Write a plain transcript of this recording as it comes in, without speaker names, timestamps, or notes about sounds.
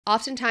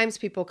Oftentimes,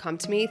 people come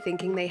to me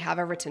thinking they have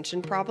a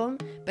retention problem,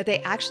 but they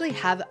actually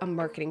have a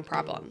marketing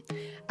problem.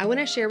 I want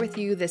to share with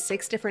you the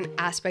 6 different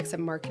aspects of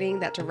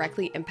marketing that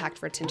directly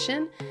impact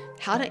retention,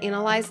 how to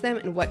analyze them,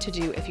 and what to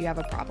do if you have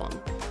a problem.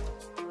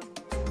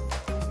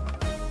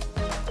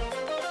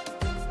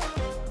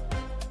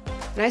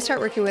 When I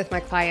start working with my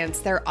clients,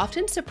 they're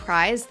often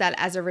surprised that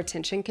as a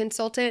retention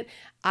consultant,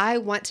 I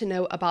want to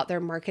know about their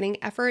marketing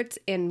efforts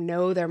and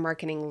know their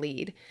marketing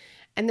lead.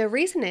 And the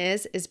reason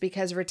is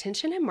because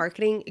retention and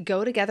marketing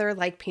go together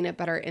like peanut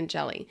butter and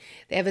jelly.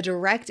 They have a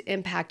direct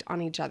impact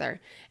on each other.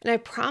 And I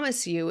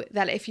promise you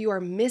that if you are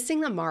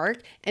missing the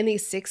mark in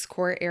these 6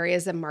 core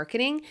areas of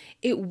marketing,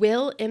 it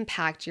will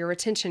impact your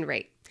retention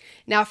rate.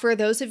 Now, for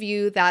those of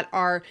you that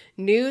are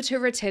new to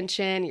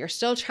retention, you're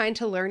still trying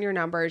to learn your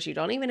numbers, you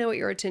don't even know what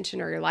your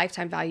retention or your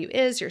lifetime value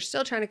is, you're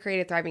still trying to create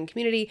a thriving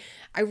community,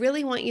 I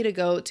really want you to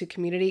go to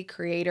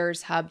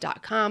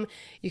communitycreatorshub.com.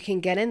 You can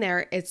get in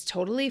there. It's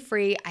totally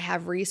free. I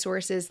have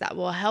resources that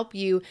will help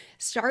you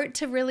start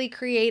to really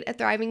create a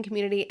thriving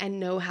community and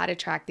know how to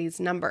track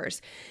these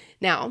numbers.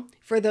 Now,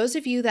 for those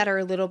of you that are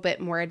a little bit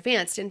more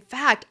advanced, in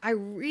fact, I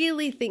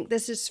really think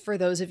this is for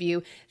those of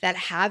you that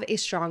have a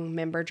strong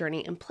member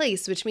journey in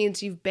place, which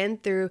means you've been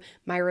through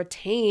my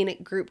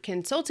Retain group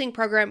consulting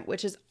program,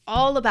 which is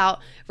all about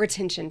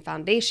retention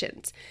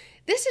foundations.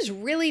 This is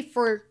really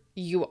for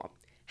you all.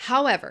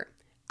 However,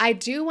 I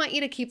do want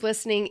you to keep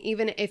listening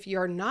even if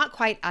you're not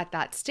quite at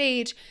that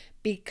stage,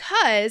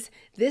 because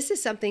this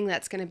is something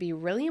that's going to be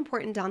really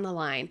important down the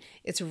line.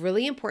 It's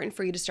really important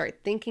for you to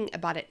start thinking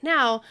about it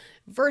now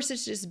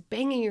versus just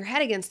banging your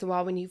head against the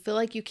wall when you feel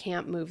like you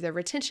can't move the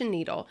retention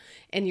needle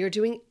and you're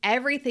doing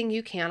everything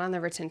you can on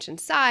the retention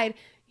side.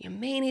 You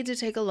may need to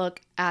take a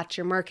look at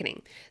your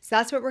marketing. So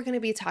that's what we're going to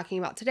be talking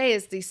about today,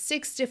 is these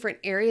 6 different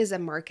areas of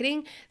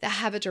marketing that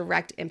have a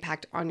direct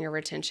impact on your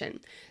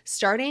retention,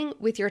 starting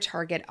with your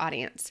target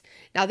audience.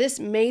 Now, this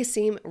may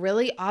seem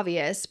really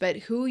obvious, but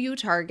who you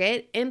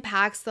target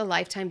impacts the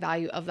lifetime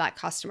value of that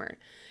customer.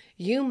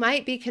 You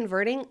might be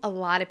converting a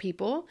lot of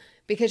people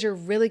because you're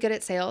really good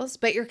at sales,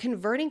 but you're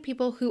converting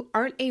people who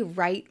aren't a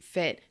right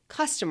fit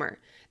customer.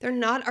 They're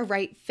not a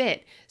right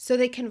fit. So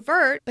they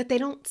convert, but they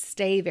don't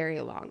stay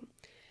very long.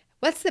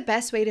 What's the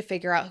best way to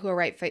figure out who a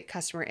right fit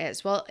customer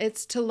is? Well,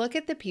 it's to look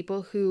at the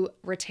people who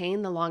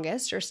retain the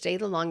longest or stay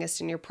the longest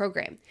in your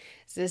program.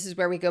 So this is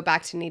where we go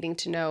back to needing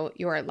to know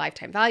your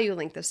lifetime value,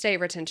 length of stay,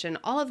 retention,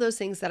 all of those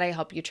things that I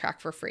help you track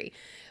for free.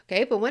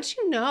 Okay, but once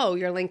you know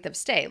your length of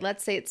stay,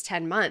 let's say it's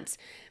 10 months,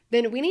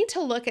 then we need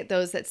to look at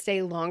those that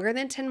stay longer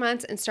than 10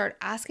 months and start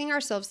asking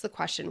ourselves the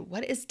question,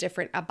 what is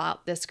different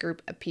about this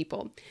group of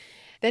people?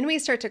 Then we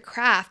start to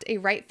craft a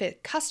right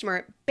fit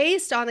customer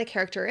based on the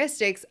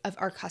characteristics of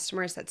our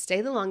customers that stay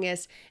the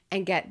longest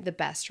and get the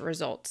best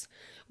results.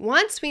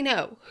 Once we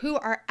know who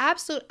our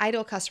absolute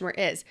ideal customer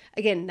is,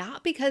 again,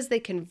 not because they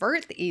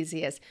convert the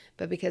easiest,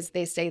 but because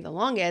they stay the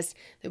longest,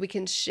 that we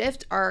can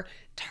shift our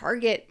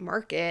target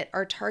market,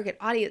 our target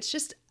audience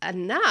just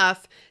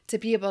enough to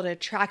be able to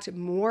attract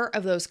more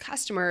of those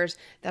customers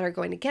that are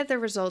going to get the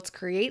results,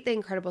 create the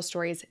incredible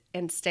stories,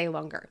 and stay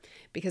longer.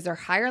 Because they're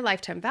higher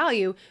lifetime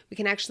value, we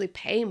can actually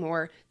pay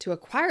more to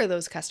acquire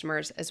those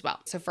customers as well.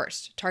 So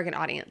first, target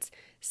audience.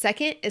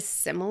 Second is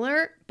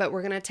similar, but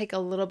we're going to take a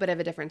little bit of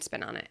a different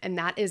spin on it, and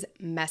that is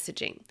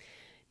messaging.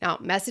 Now,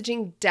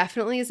 messaging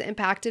definitely is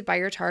impacted by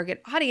your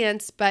target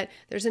audience, but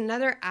there's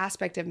another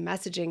aspect of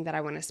messaging that I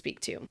want to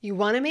speak to. You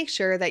want to make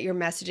sure that your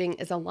messaging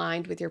is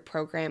aligned with your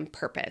program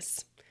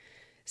purpose.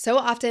 So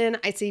often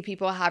I see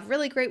people have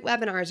really great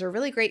webinars or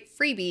really great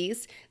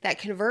freebies that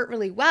convert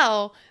really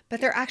well,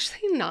 but they're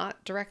actually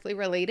not directly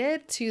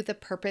related to the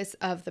purpose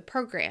of the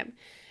program.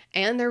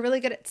 And they're really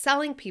good at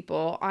selling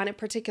people on a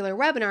particular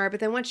webinar,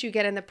 but then once you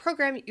get in the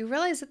program, you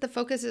realize that the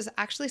focus is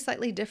actually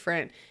slightly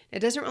different. It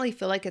doesn't really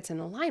feel like it's in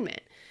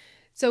alignment.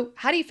 So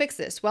how do you fix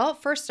this? Well,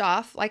 first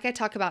off, like I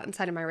talk about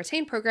inside of my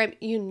Retain program,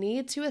 you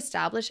need to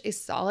establish a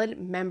solid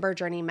member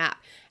journey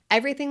map.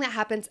 Everything that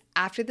happens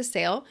after the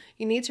sale,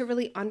 you need to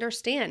really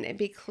understand and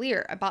be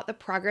clear about the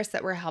progress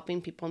that we're helping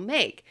people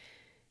make.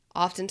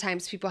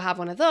 Oftentimes people have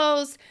one of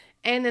those,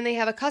 and then they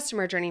have a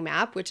customer journey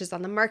map, which is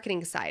on the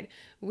marketing side.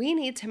 We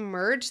need to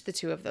merge the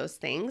two of those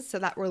things so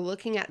that we're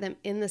looking at them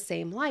in the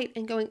same light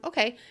and going,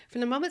 okay, from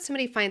the moment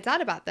somebody finds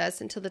out about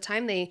this until the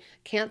time they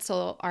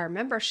cancel our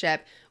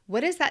membership,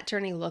 what does that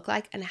journey look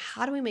like? And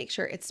how do we make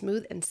sure it's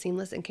smooth and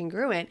seamless and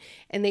congruent?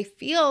 And they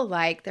feel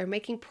like they're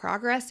making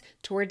progress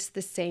towards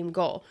the same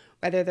goal,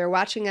 whether they're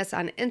watching us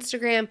on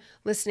Instagram,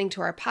 listening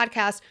to our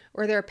podcast,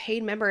 or they're a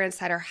paid member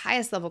inside our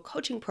highest level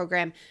coaching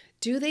program.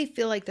 Do they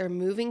feel like they're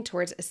moving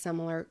towards a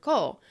similar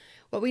goal?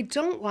 What we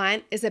don't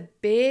want is a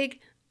big,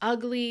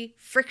 ugly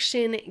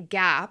friction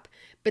gap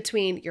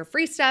between your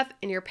free stuff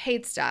and your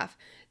paid stuff,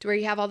 to where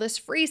you have all this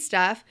free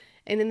stuff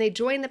and then they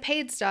join the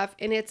paid stuff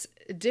and it's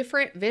a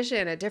different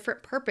vision, a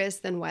different purpose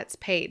than what's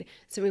paid.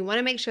 So we want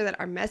to make sure that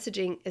our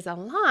messaging is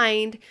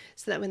aligned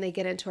so that when they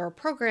get into our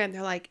program,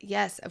 they're like,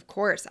 yes, of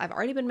course, I've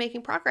already been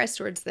making progress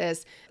towards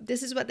this.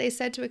 This is what they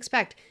said to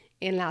expect,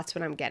 and that's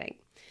what I'm getting.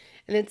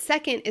 And then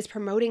second is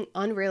promoting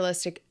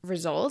unrealistic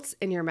results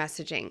in your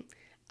messaging.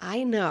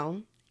 I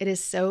know it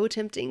is so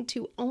tempting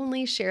to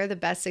only share the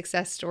best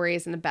success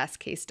stories and the best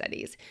case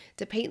studies,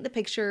 to paint the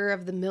picture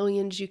of the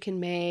millions you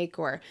can make,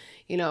 or,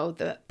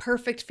 the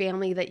perfect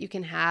family that you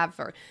can have,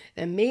 or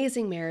the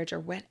amazing marriage, or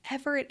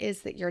whatever it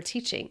is that you're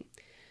teaching.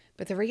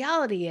 But the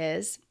reality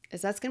is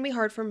that's going to be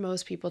hard for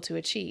most people to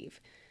achieve.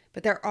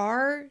 But there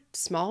are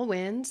small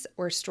wins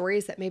or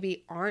stories that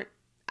maybe aren't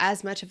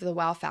as much of the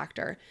wow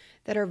factor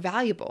that are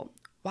valuable.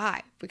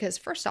 Why? Because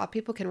first off,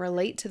 people can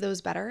relate to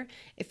those better.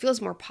 It feels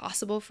more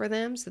possible for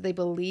them, so they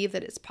believe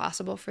that it's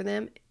possible for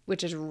them,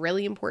 which is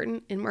really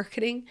important in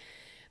marketing.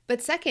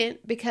 But second,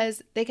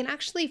 because they can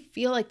actually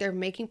feel like they're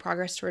making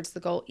progress towards the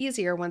goal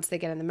easier once they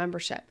get in the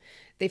membership.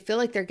 They feel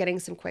like they're getting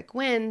some quick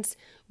wins,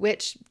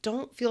 which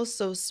don't feel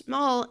so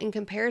small in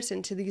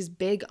comparison to these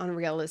big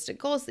unrealistic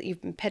goals that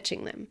you've been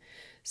pitching them.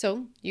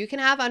 So you can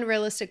have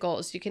unrealistic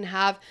goals. You can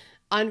have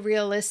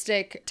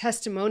unrealistic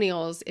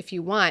testimonials if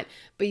you want,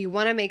 but you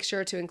want to make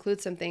sure to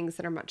include some things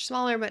that are much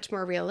smaller, much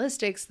more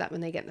realistic, so that when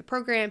they get in the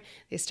program,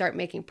 they start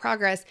making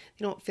progress.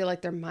 They don't feel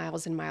like they're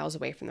miles and miles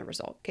away from the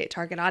result. Okay,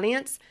 target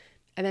audience,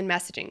 and then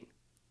messaging.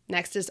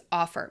 Next is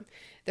offer.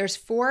 There's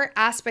 4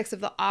 aspects of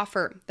the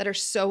offer that are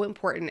so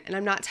important. And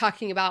I'm not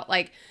talking about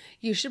like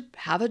you should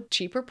have a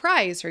cheaper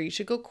price, or you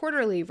should go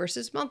quarterly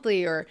versus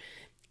monthly, or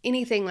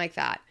anything like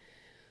that.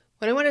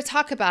 What I want to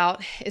talk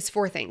about is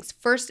 4 things.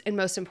 First and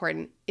most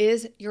important,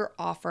 is your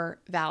offer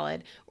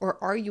valid, or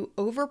are you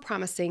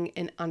over-promising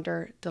and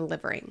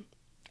under-delivering?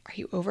 Are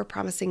you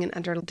over-promising and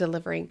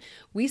under-delivering?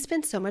 We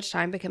spend so much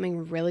time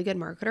becoming really good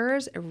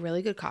marketers and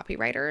really good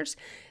copywriters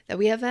that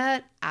we have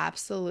an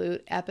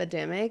absolute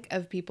epidemic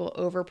of people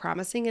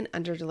over-promising and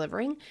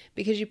under-delivering,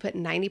 because you put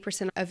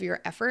 90% of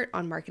your effort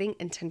on marketing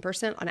and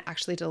 10% on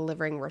actually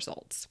delivering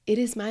results. It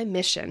is my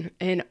mission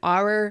in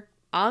our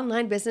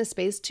online business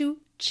space to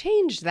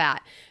change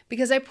that,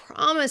 because I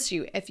promise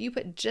you, if you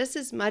put just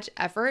as much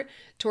effort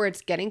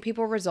towards getting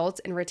people results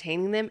and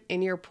retaining them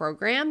in your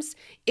programs,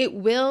 it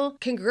will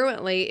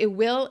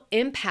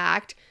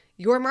impact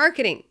your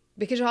marketing,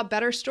 because you'll have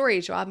better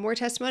stories, you'll have more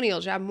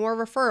testimonials, you'll have more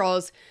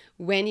referrals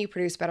when you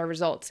produce better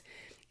results.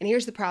 And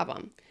here's the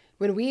problem.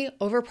 When we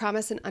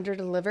overpromise and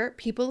underdeliver,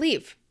 people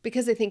leave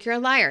because they think you're a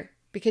liar,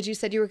 because you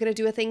said you were going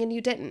to do a thing and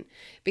you didn't,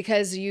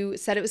 because you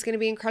said it was going to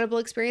be an incredible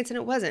experience and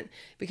it wasn't,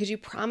 because you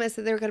promised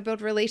that they were going to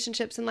build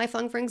relationships and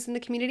lifelong friends in the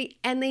community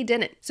and they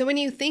didn't. So when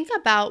you think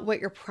about what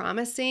you're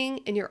promising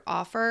in your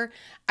offer,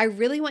 I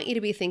really want you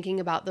to be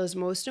thinking about those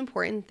most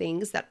important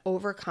things that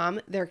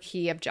overcome their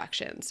key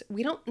objections.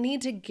 We don't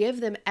need to give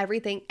them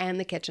everything and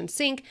the kitchen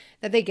sink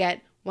that they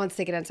get once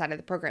they get inside of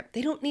the program.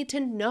 They don't need to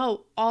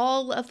know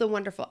all of the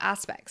wonderful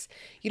aspects.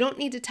 You don't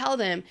need to tell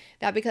them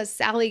that because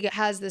Sally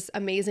has this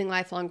amazing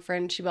lifelong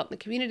friend she built in the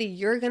community,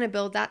 you're going to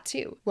build that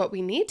too. What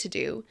we need to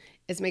do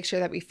is make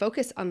sure that we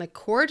focus on the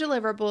core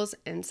deliverables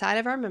inside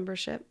of our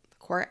membership, the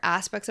core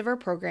aspects of our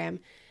program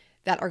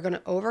that are going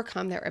to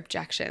overcome their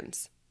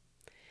objections.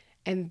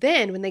 And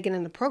then when they get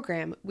in the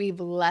program, we've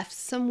left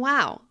some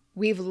wow.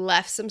 We've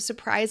left some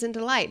surprise and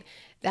delight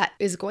that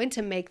is going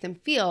to make them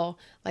feel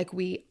like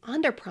we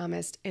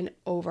underpromised and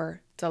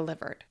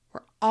over-delivered.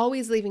 We're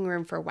always leaving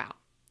room for wow.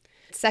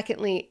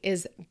 Secondly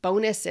is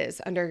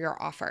bonuses under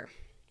your offer.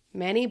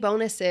 Many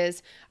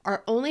bonuses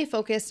are only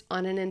focused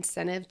on an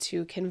incentive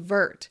to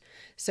convert.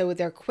 So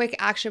they're quick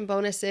action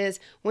bonuses.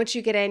 Once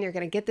you get in, you're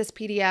going to get this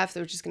PDF,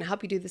 which is going to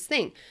help you do this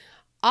thing.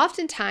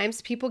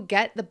 Oftentimes, people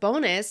get the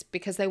bonus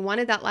because they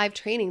wanted that live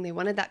training, they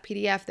wanted that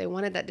PDF, they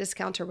wanted that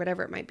discount or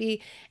whatever it might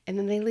be, and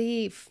then they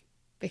leave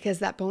because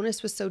that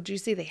bonus was so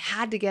juicy, they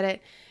had to get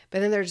it,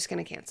 but then they're just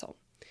going to cancel.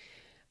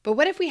 But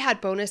what if we had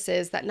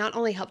bonuses that not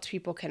only helped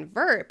people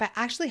convert, but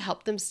actually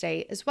helped them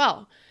stay as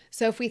well?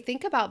 So if we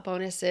think about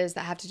bonuses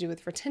that have to do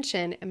with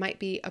retention, it might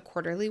be a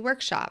quarterly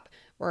workshop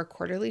or a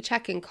quarterly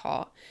check-in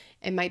call.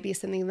 It might be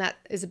something that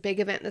is a big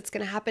event that's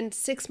going to happen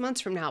 6 months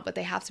from now, but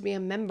they have to be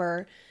a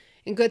member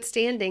in good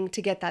standing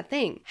to get that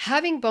thing.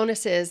 Having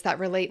bonuses that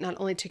relate not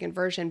only to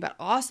conversion, but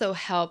also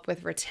help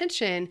with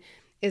retention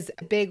is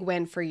a big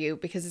win for you,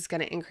 because it's going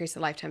to increase the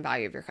lifetime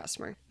value of your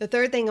customer. The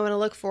third thing I want to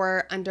look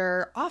for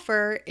under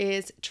offer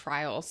is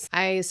trials.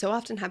 I so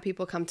often have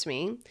people come to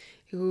me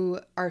who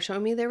are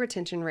showing me their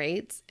retention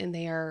rates and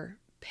they are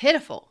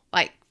pitiful,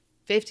 like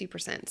 50%,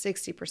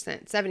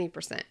 60%,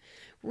 70%,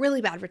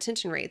 really bad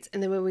retention rates.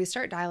 And then when we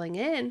start dialing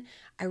in,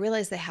 I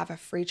realize they have a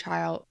free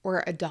trial or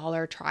a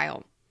 $1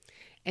 trial.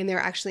 And they're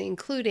actually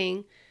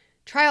including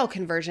trial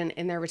conversion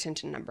in their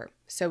retention number.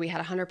 So we had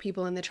 100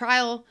 people in the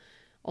trial,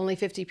 only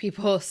 50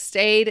 people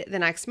stayed the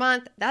next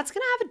month. That's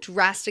going to have a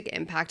drastic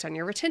impact on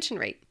your retention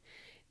rate.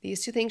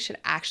 These two things should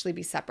actually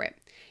be separate.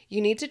 You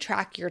need to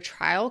track your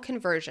trial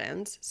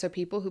conversions, so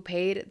people who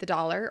paid the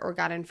 $1 or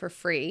got in for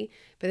free,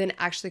 but then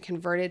actually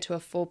converted to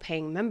a full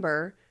paying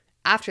member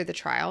after the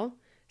trial,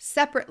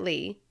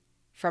 separately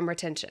from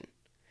retention.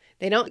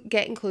 They don't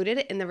get included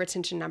in the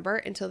retention number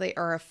until they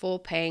are a full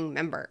paying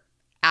member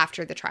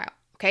after the trial,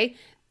 okay?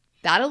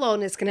 That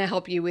alone is going to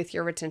help you with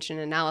your retention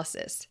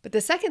analysis. But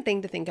the second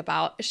thing to think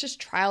about is just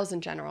trials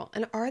in general.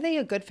 And are they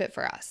a good fit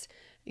for us?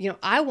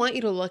 I want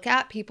you to look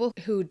at people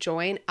who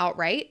join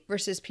outright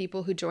versus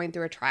people who join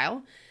through a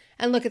trial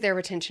and look at their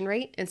retention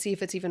rate and see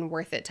if it's even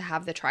worth it to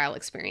have the trial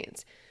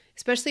experience.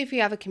 Especially if you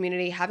have a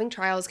community, having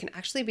trials can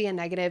actually be a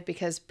negative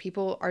because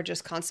people are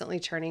just constantly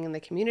churning in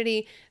the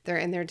community. They're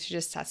in there to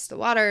just test the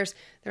waters.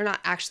 They're not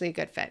actually a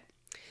good fit.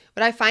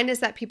 What I find is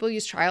that people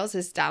use trials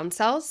as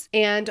downsells,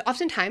 and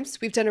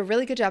oftentimes we've done a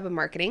really good job of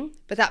marketing,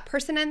 but that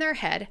person in their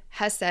head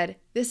has said,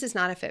 this is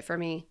not a fit for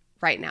me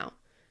right now,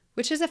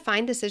 which is a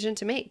fine decision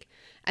to make.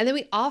 And then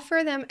we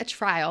offer them a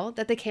trial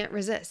that they can't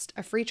resist,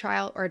 a free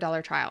trial or a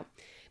 $1 trial.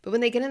 But when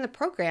they get in the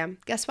program,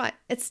 guess what?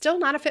 It's still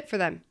not a fit for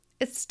them.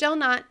 It's still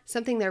not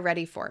something they're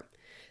ready for.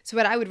 So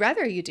what I would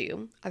rather you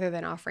do, other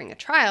than offering a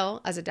trial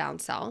as a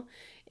downsell,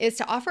 is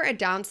to offer a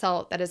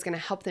downsell that is going to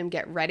help them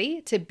get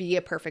ready to be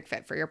a perfect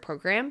fit for your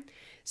program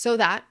so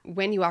that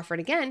when you offer it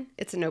again,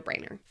 it's a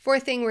no-brainer.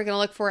 Fourth thing we're going to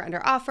look for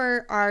under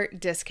offer are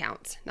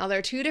discounts. Now, there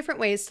are two different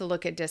ways to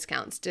look at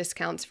discounts.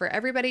 Discounts for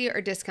everybody or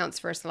discounts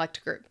for a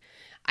select group.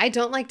 I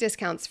don't like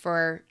discounts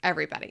for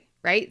everybody,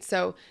 right?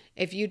 So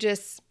if you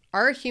just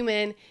are a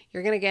human,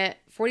 you're going to get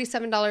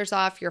 $47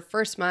 off your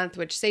first month,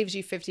 which saves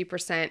you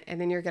 50%,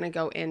 and then you're going to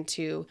go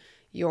into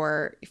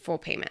your full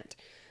payment.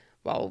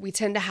 Well, we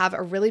tend to have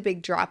a really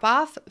big drop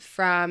off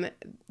from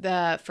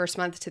the first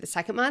month to the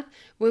second month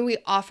when we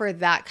offer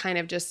that kind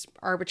of just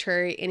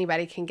arbitrary,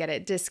 anybody can get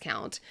it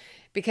discount,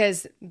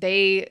 because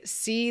they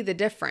see the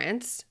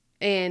difference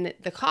in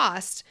the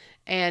cost.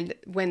 And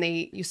when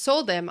you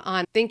sold them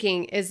on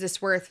thinking, is this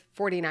worth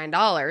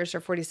 $49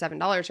 or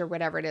 $47 or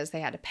whatever it is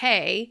they had to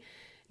pay,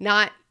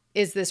 not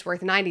is this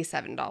worth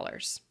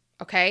 $97,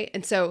 okay?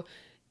 And so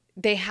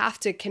they have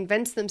to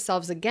convince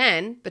themselves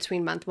again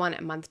between month 1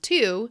 and month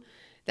 2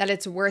 that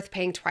it's worth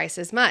paying twice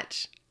as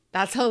much.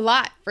 That's a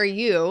lot for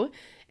you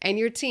and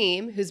your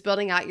team who's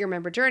building out your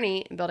member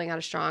journey and building out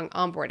a strong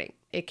onboarding.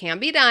 It can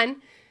be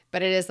done,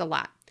 but it is a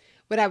lot.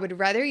 What I would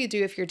rather you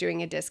do if you're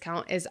doing a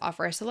discount is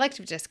offer a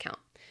selective discount.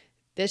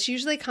 This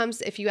usually comes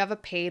if you have a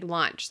paid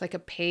launch, like a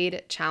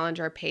paid challenge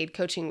or a paid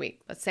coaching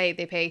week. Let's say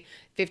they pay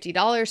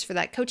 $50 for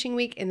that coaching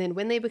week, and then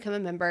when they become a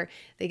member,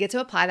 they get to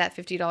apply that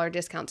 $50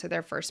 discount to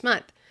their first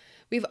month.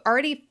 We've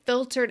already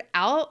filtered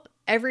out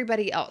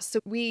everybody else. So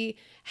we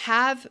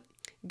have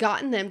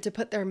gotten them to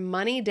put their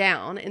money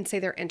down and say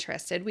they're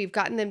interested. We've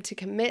gotten them to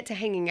commit to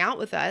hanging out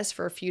with us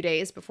for a few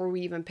days before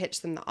we even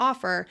pitch them the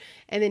offer.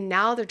 And then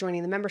now they're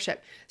joining the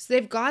membership. So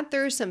they've gone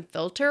through some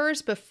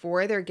filters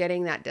before they're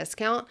getting that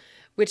discount,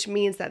 which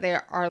means that they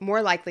are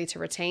more likely to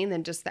retain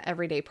than just the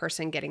everyday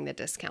person getting the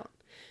discount.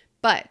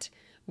 But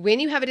when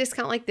you have a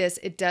discount like this,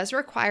 it does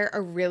require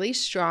a really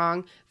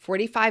strong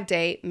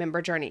 45-day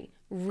member journey.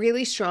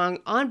 Really strong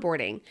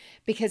onboarding,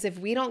 because if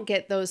we don't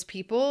get those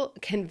people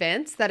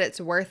convinced that it's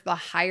worth the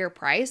higher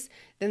price,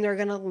 then they're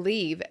going to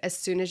leave as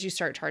soon as you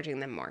start charging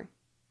them more.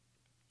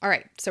 All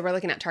right, so we're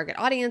looking at target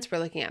audience, we're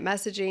looking at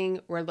messaging,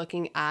 we're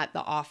looking at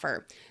the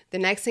offer. The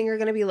next thing you're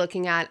going to be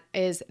looking at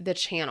is the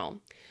channel.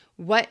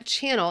 What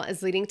channel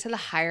is leading to the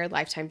higher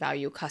lifetime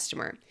value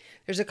customer?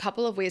 There's a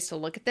couple of ways to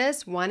look at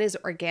this. One is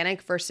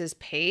organic versus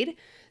paid.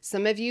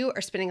 Some of you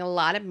are spending a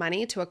lot of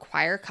money to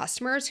acquire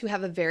customers who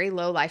have a very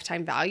low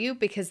lifetime value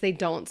because they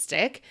don't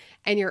stick,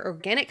 and your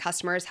organic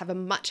customers have a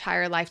much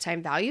higher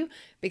lifetime value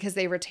because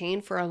they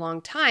retain for a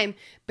long time,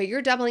 but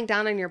you're doubling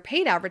down on your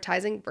paid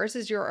advertising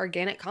versus your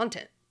organic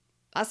content.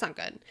 That's not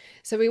good.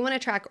 So we want to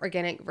track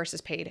organic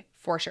versus paid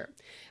for sure.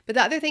 But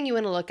the other thing you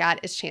want to look at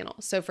is channel.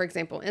 So for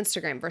example,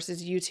 Instagram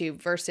versus YouTube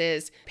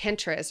versus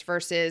Pinterest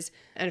versus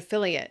an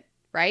affiliate,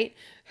 right?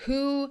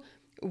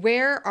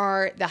 Where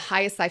are the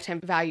highest lifetime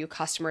value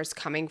customers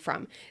coming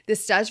from?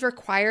 This does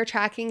require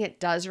tracking. It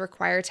does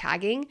require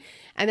tagging.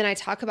 And then I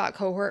talk about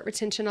cohort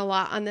retention a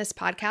lot on this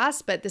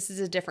podcast, but this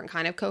is a different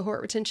kind of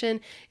cohort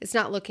retention. It's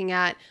not looking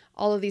at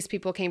all of these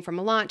people came from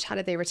a launch. How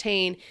did they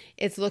retain?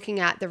 It's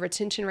looking at the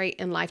retention rate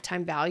and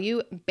lifetime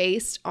value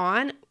based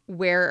on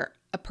where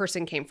a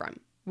person came from,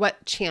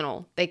 what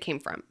channel they came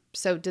from.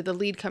 So did the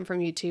lead come from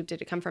YouTube?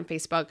 Did it come from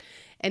Facebook?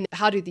 And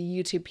how do the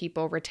YouTube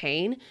people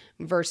retain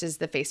versus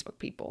the Facebook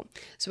people?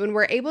 So when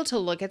we're able to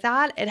look at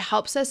that, it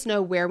helps us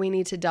know where we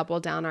need to double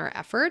down our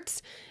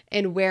efforts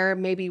and where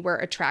maybe we're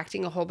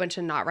attracting a whole bunch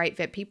of not right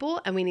fit people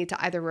and we need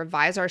to either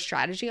revise our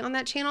strategy on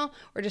that channel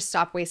or just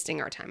stop wasting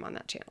our time on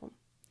that channel.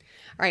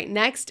 All right,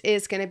 next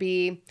is going to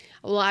be,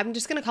 well, I'm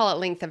just going to call it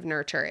length of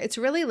nurture. It's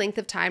really length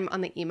of time on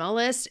the email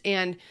list.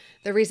 And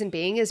the reason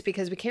being is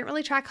because we can't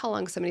really track how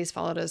long somebody's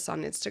followed us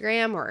on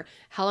Instagram or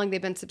how long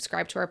they've been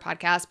subscribed to our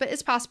podcast, but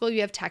it's possible you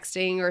have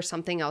texting or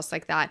something else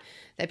like that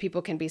that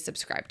people can be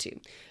subscribed to,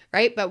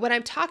 right? But what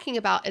I'm talking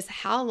about is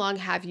how long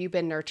have you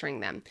been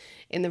nurturing them?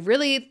 And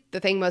the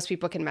thing most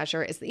people can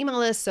measure is the email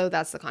list. So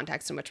that's the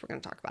context in which we're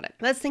going to talk about it.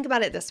 Let's think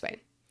about it this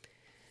way.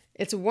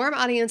 It's a warm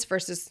audience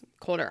versus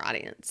colder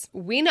audience.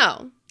 We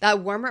know that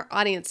warmer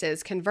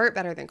audiences convert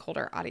better than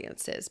colder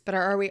audiences, but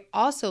are we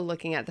also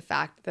looking at the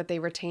fact that they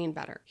retain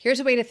better? Here's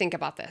a way to think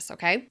about this,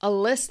 okay? A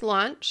list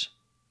launch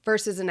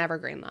versus an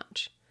evergreen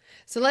launch.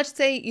 So let's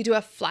say you do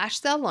a flash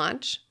sale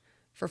launch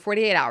for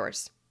 48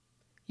 hours.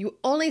 You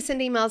only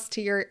send emails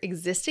to your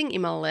existing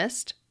email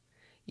list.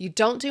 You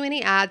don't do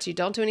any ads, you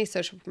don't do any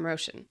social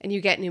promotion, and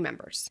you get new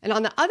members. And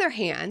on the other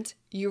hand,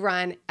 you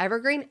run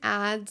evergreen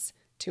ads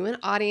to an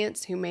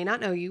audience who may not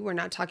know you. We're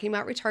not talking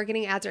about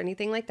retargeting ads or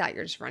anything like that.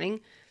 You're just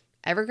running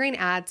evergreen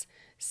ads.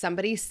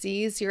 Somebody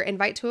sees your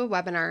invite to a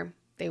webinar,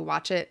 they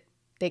watch it,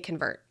 they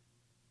convert,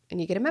 and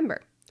you get a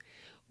member.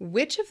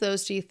 Which of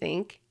those do you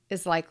think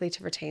is likely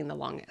to retain the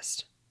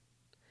longest?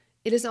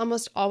 It is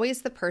almost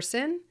always the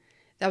person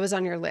that was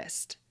on your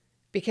list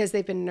because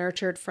they've been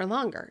nurtured for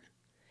longer.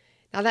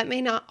 Now, that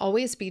may not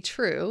always be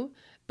true,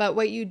 but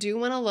what you do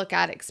want to look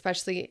at,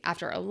 especially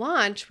after a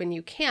launch when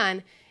you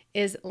can,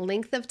 is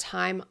length of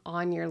time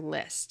on your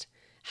list.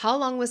 How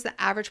long was the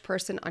average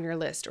person on your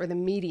list, or the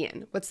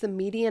median? What's the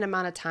median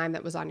amount of time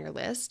that was on your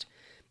list?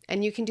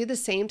 And you can do the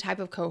same type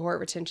of cohort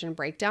retention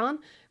breakdown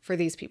for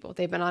these people.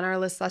 They've been on our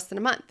list less than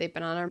a month. They've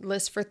been on our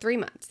list for 3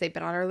 months. They've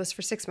been on our list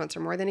for 6 months or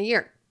more than a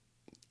year.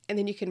 And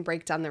then you can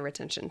break down the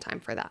retention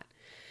time for that.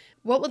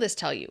 What will this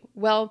tell you?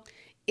 Well,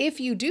 if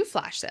you do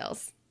flash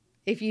sales,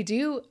 if you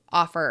do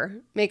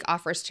make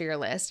offers to your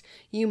list,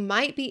 you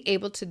might be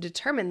able to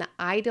determine the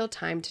ideal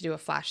time to do a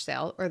flash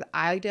sale or the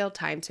ideal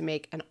time to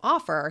make an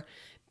offer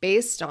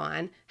based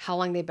on how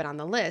long they've been on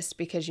the list,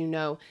 because you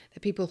know the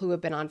people who have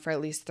been on for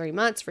at least 3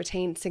 months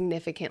retain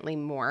significantly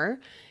more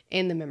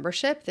in the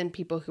membership than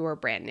people who are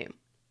brand new.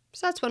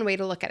 So that's one way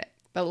to look at it.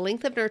 But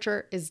length of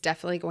nurture is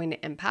definitely going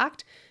to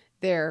impact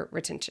their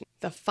retention.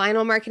 The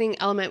final marketing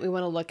element we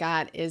want to look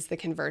at is the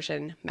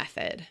conversion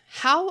method.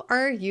 How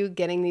are you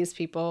getting these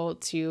people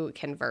to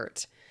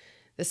convert?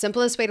 The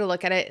simplest way to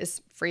look at it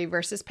is free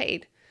versus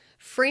paid.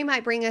 Free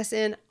might bring us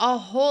in a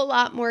whole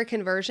lot more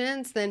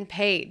conversions than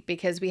paid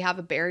because we have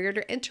a barrier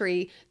to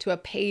entry to a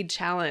paid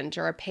challenge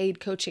or a paid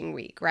coaching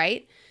week,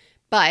 right?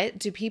 But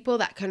do people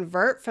that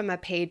convert from a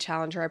paid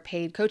challenge or a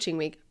paid coaching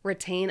week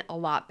retain a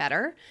lot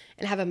better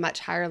and have a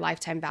much higher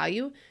lifetime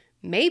value?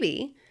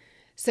 Maybe.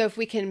 So if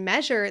we can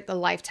measure the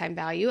lifetime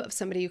value of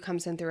somebody who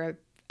comes in through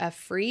a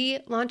free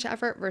launch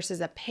effort versus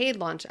a paid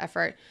launch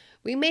effort,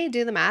 we may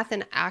do the math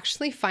and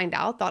actually find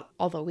out that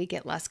although we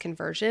get less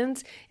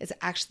conversions, it's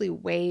actually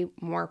way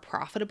more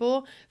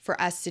profitable for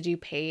us to do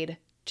paid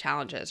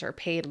challenges or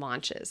paid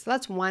launches. So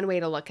that's one way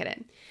to look at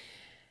it.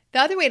 The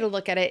other way to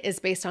look at it is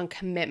based on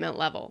commitment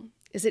level.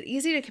 Is it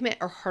easy to commit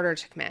or harder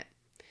to commit?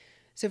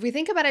 So if we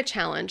think about a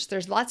challenge,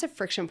 there's lots of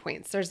friction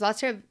points. There's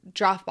lots of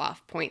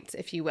drop-off points,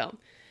 if you will.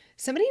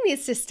 Somebody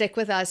needs to stick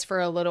with us for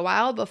a little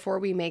while before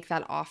we make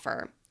that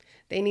offer.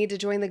 They need to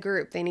join the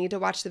group. They need to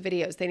watch the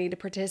videos. They need to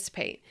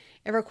participate.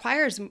 It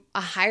requires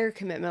a higher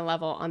commitment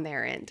level on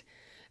their end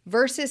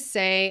versus,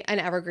 say, an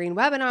evergreen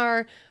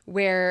webinar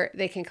where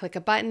they can click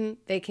a button,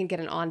 they can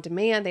get an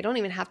on-demand. They don't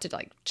even have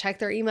to check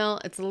their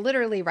email. It's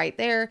literally right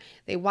there.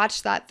 They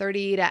watch that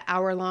 30 to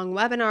hour-long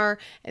webinar,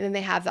 and then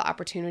they have the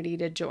opportunity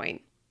to join.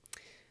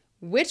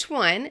 Which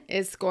one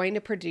is going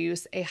to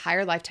produce a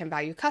higher lifetime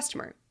value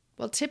customer?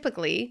 Well,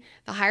 typically,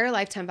 the higher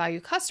lifetime value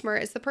customer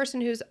is the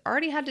person who's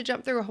already had to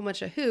jump through a whole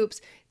bunch of hoops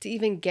to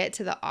even get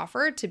to the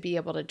offer to be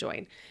able to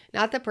join,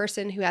 not the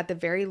person who had the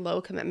very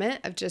low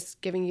commitment of just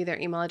giving you their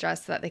email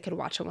address so that they could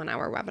watch a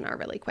 1-hour webinar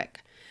really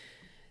quick.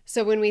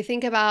 So when we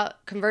think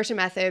about conversion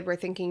method, we're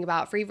thinking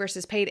about free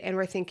versus paid, and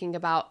we're thinking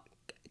about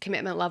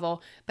commitment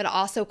level, but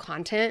also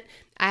content.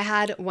 I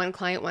had one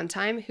client one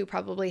time who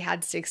probably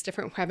had 6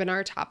 different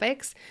webinar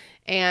topics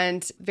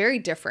and very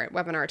different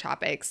webinar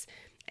topics.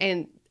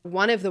 And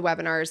one of the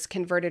webinars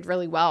converted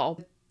really well.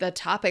 The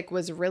topic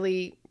was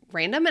really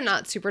random and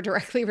not super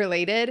directly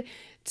related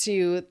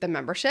to the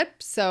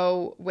membership.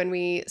 So when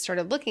we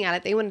started looking at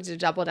it, they wanted to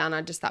double down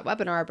on just that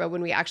webinar. But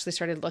when we actually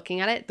started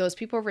looking at it, those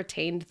people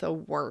retained the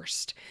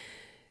worst.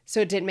 So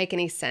it didn't make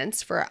any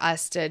sense for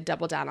us to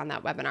double down on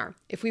that webinar.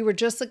 If we were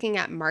just looking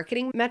at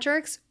marketing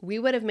metrics, we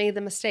would have made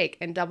the mistake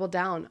and doubled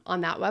down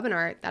on that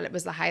webinar that it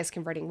was the highest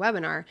converting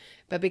webinar.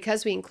 But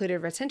because we included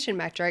retention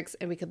metrics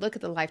and we could look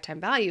at the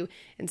lifetime value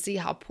and see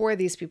how poor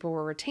these people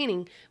were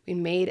retaining, we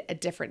made a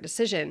different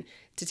decision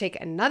to take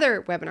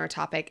another webinar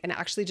topic and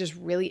actually just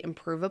really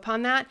improve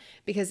upon that.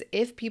 Because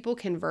if people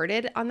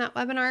converted on that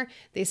webinar,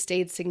 they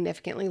stayed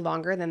significantly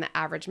longer than the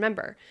average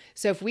member.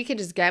 So if we could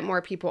just get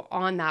more people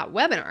on that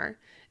webinar,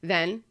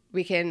 then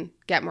we can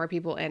get more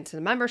people into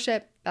the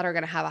membership that are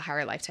going to have a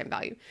higher lifetime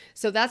value.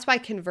 So that's why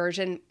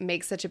conversion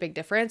makes such a big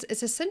difference.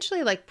 It's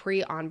essentially like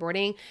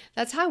pre-onboarding.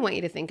 That's how I want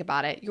you to think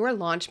about it. Your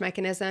launch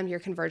mechanism, your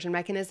conversion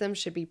mechanism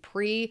should be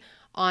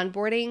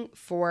pre-onboarding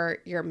for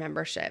your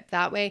membership.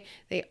 That way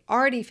they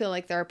already feel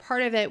like they're a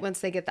part of it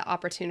once they get the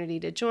opportunity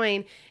to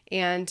join.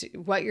 And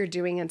what you're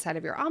doing inside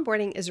of your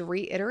onboarding is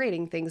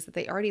reiterating things that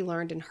they already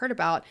learned and heard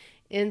about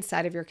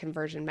inside of your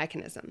conversion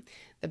mechanism.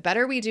 The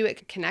better we do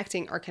at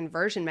connecting our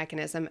conversion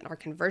mechanism and our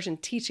conversion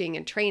teaching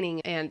and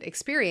training and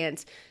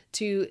experience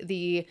to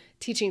the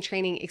teaching,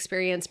 training,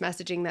 experience,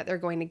 messaging that they're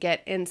going to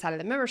get inside of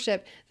the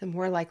membership, the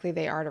more likely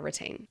they are to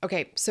retain.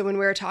 Okay, so when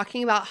we're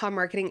talking about how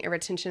marketing and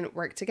retention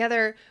work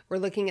together, we're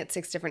looking at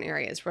 6 different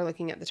areas. We're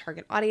looking at the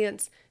target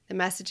audience, the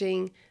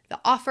messaging, the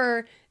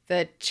offer,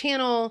 the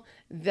channel,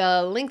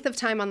 the length of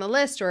time on the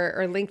list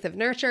or length of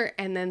nurture,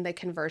 and then the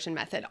conversion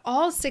method.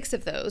 All 6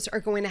 of those are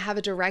going to have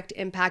a direct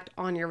impact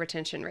on your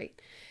retention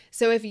rate.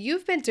 So if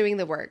you've been doing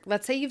the work,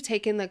 let's say you've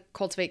taken the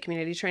Cultivate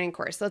Community Training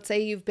course, let's say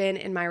you've been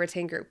in my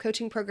Retain Group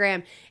coaching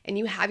program and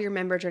you have your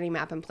member journey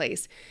map in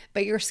place,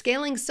 but you're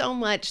scaling so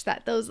much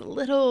that those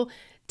little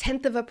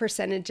 1/10 of a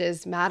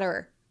percentages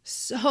matter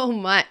so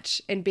much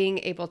in being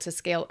able to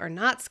scale or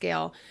not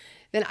scale,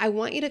 then I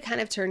want you to kind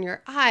of turn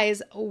your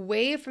eyes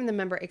away from the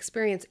member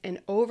experience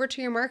and over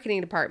to your marketing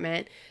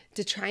department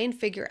to try and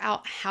figure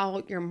out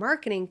how your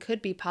marketing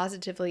could be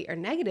positively or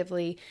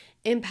negatively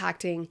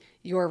impacting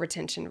your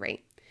retention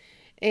rate.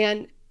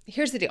 And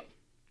here's the deal.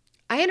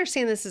 I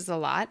understand this is a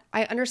lot.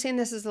 I understand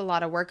this is a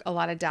lot of work, a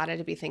lot of data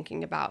to be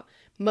thinking about.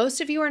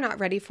 Most of you are not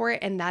ready for it,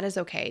 and that is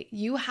okay.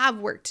 You have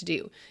work to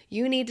do.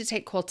 You need to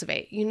take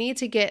Cultivate. You need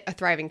to get a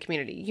thriving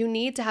community. You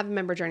need to have a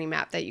member journey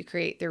map that you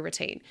create through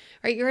Retain,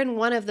 right? You're in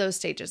one of those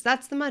stages.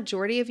 That's the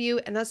majority of you,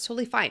 and that's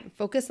totally fine.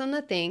 Focus on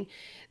the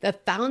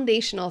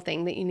foundational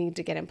thing that you need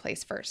to get in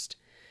place first.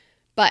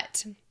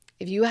 But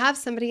if you have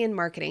somebody in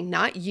marketing,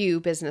 not you,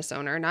 business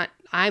owner, not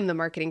I'm the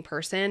marketing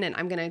person and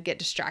I'm going to get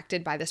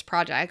distracted by this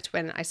project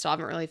when I still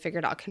haven't really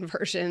figured out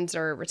conversions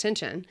or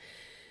retention.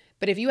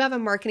 But if you have a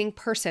marketing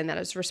person that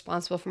is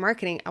responsible for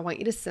marketing, I want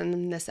you to send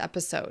them this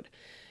episode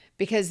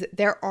because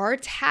there are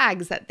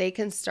tags that they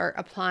can start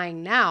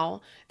applying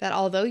now that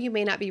although you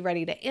may not be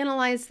ready to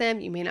analyze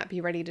them, you may not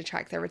be ready to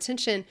track their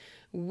retention,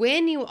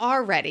 when you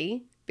are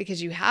ready,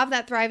 because you have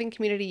that thriving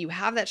community, you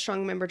have that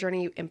strong member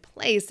journey in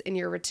place, and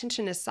your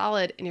retention is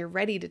solid, and you're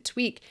ready to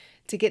tweak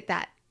to get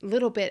that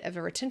little bit of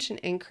a retention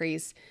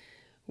increase.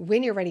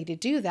 When you're ready to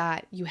do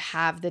that, you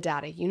have the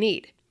data you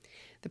need.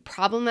 The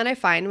problem that I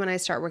find when I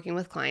start working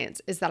with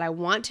clients is that I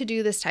want to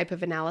do this type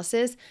of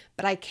analysis,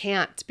 but I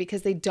can't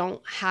because they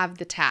don't have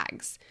the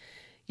tags.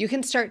 You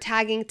can start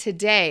tagging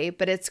today,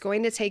 but it's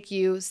going to take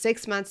you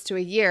 6 months to a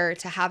year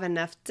to have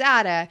enough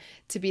data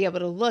to be able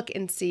to look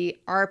and see,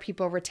 are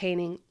people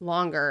retaining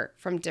longer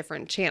from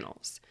different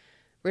channels?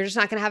 We're just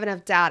not going to have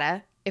enough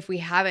data if we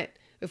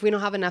don't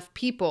have enough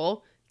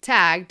people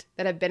tagged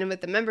that have been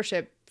with the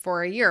membership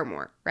for a year or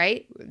more,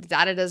 right? The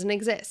data doesn't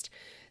exist.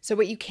 So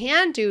what you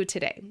can do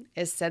today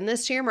is send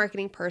this to your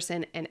marketing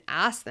person and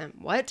ask them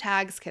what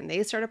tags can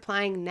they start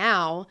applying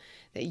now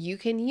that you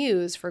can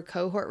use for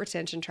cohort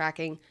retention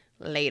tracking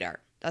later.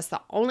 That's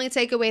the only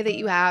takeaway that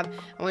you have.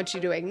 I want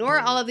you to ignore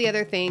all of the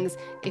other things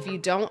if you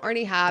don't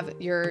already have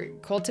your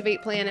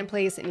Cultivate plan in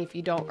place and if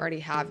you don't already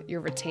have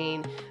your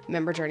Retain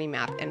member journey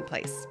map in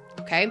place.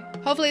 Okay.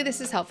 Hopefully this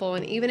is helpful.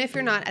 And even if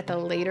you're not at the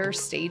later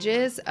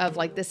stages of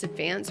like this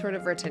advanced sort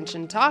of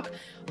retention talk,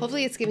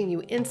 hopefully it's giving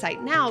you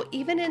insight now,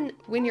 even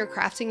when you're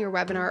crafting your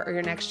webinar or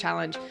your next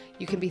challenge,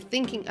 you can be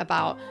thinking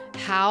about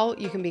how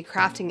you can be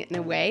crafting it in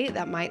a way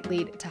that might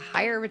lead to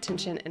higher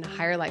retention and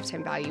higher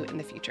lifetime value in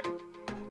the future.